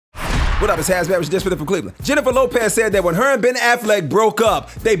What up, it's HazMatt, was just from Cleveland. Jennifer Lopez said that when her and Ben Affleck broke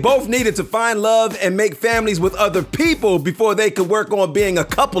up, they both needed to find love and make families with other people before they could work on being a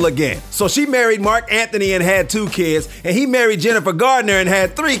couple again. So she married Mark Anthony and had 2 kids, and he married Jennifer Gardner and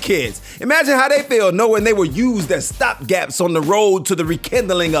had 3 kids. Imagine how they feel knowing they were used as stopgaps on the road to the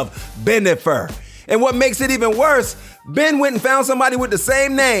rekindling of Bennifer. And what makes it even worse, Ben went and found somebody with the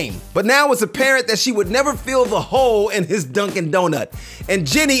same name, but now it's apparent that she would never fill the hole in his Dunkin' Donut. And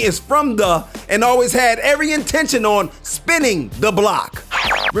Jenny is from and always had every intention on spinning the block.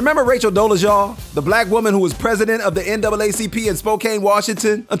 Remember Rachel Dolezal, the black woman who was president of the NAACP in Spokane,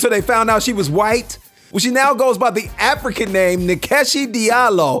 Washington, until they found out she was white? Well, she now goes by the African name Nkechi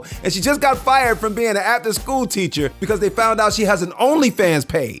Diallo, and she just got fired from being an after-school teacher because they found out she has an OnlyFans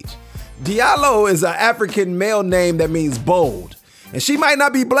page. Diallo is an African male name that means bold. And she might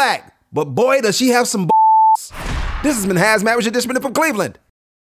not be black, but boy, does she have some balls. This has been HazMatt with your Dishin from Cleveland.